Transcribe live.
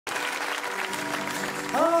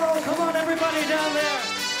everybody down there.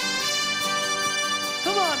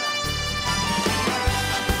 Come on now.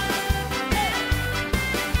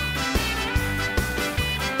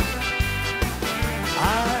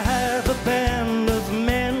 I have a band of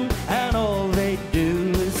men, and all they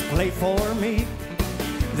do is play for me.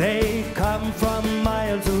 They come from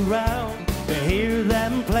miles around to hear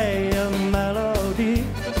them play a melody.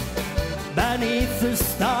 Beneath the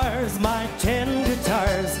stars, my 10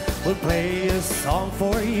 guitars will play a song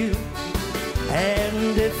for you.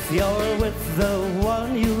 And if you're with the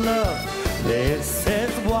one you love, this is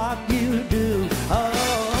what you do.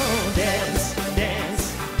 Oh, dance,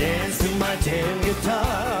 dance, dance to my 10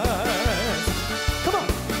 guitars. Come on.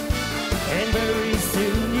 And very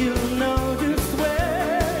soon you'll know just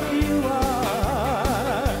where you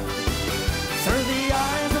are. Through the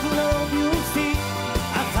eyes of love you'll see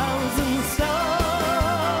 1,000 stars.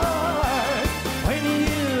 When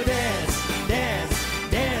you dance, dance,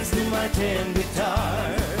 dance to my 10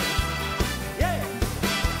 guitars. Yeah.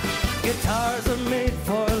 Guitars are made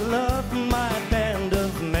for love, my band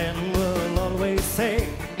of men will always say.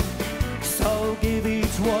 So give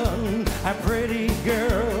each one a pretty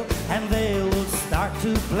girl, and they will start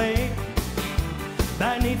to play.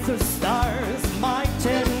 Beneath the stars, my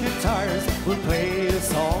 10 guitars will play a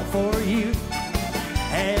song for you.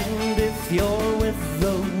 And if you're with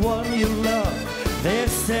the one you love,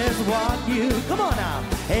 this is what you... Come on now.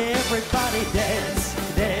 Everybody dance,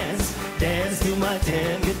 dance, dance to my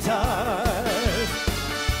 10 guitars.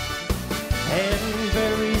 And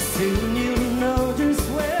very soon you'll know just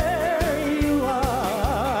where you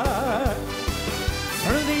are.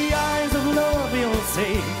 Through the eyes of love you'll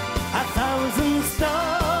see 1,000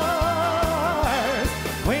 stars.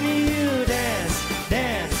 When you dance,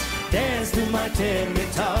 dance, dance to my 10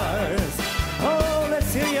 guitars. Oh,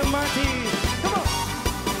 let's hear you, Marty. Come on.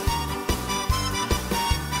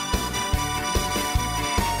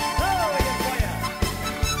 Oh, yeah, for ya.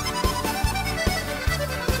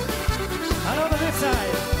 And over this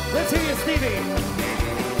side, let's hear you, Stevie.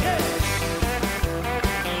 Yeah.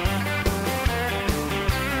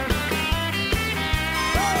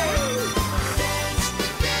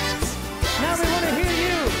 Now we want to hear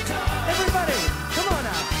you. Everybody, come on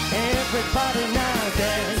now. Everybody now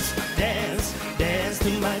dance, dance, dance to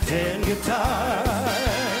my 10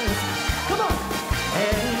 guitars. Come on.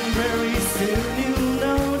 And very soon you'll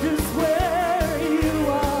know just where you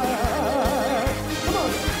are. Come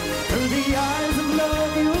on. Through the eyes of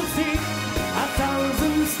love you'll see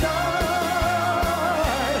 1,000 stars.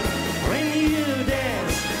 When you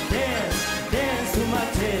dance, dance, dance to my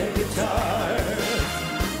 10 guitars.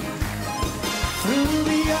 Through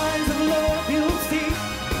the eyes of love you'll see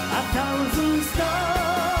 1,000 stars.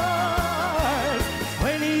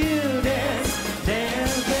 When you dance,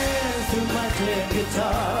 dance, dance to my 10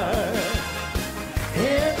 guitars.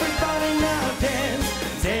 Everybody now dance,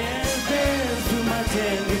 dance, dance to my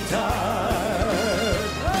 10 guitars.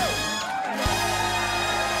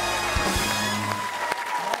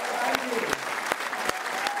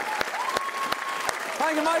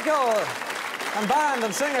 Thank you, Michael. And band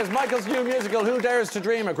and singers, Michael's new musical, Who Dares to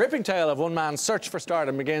Dream, a gripping tale of one man's search for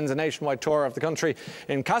stardom, begins a nationwide tour of the country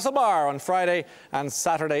in Castlebar on Friday and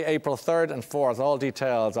Saturday, April 3rd and 4th. All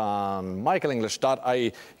details on michaelenglish.ie.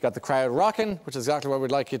 You got the crowd rocking, which is exactly what we'd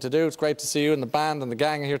like you to do. It's great to see you and the band and the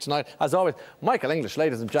gang here tonight. As always, Michael English,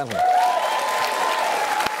 ladies and gentlemen.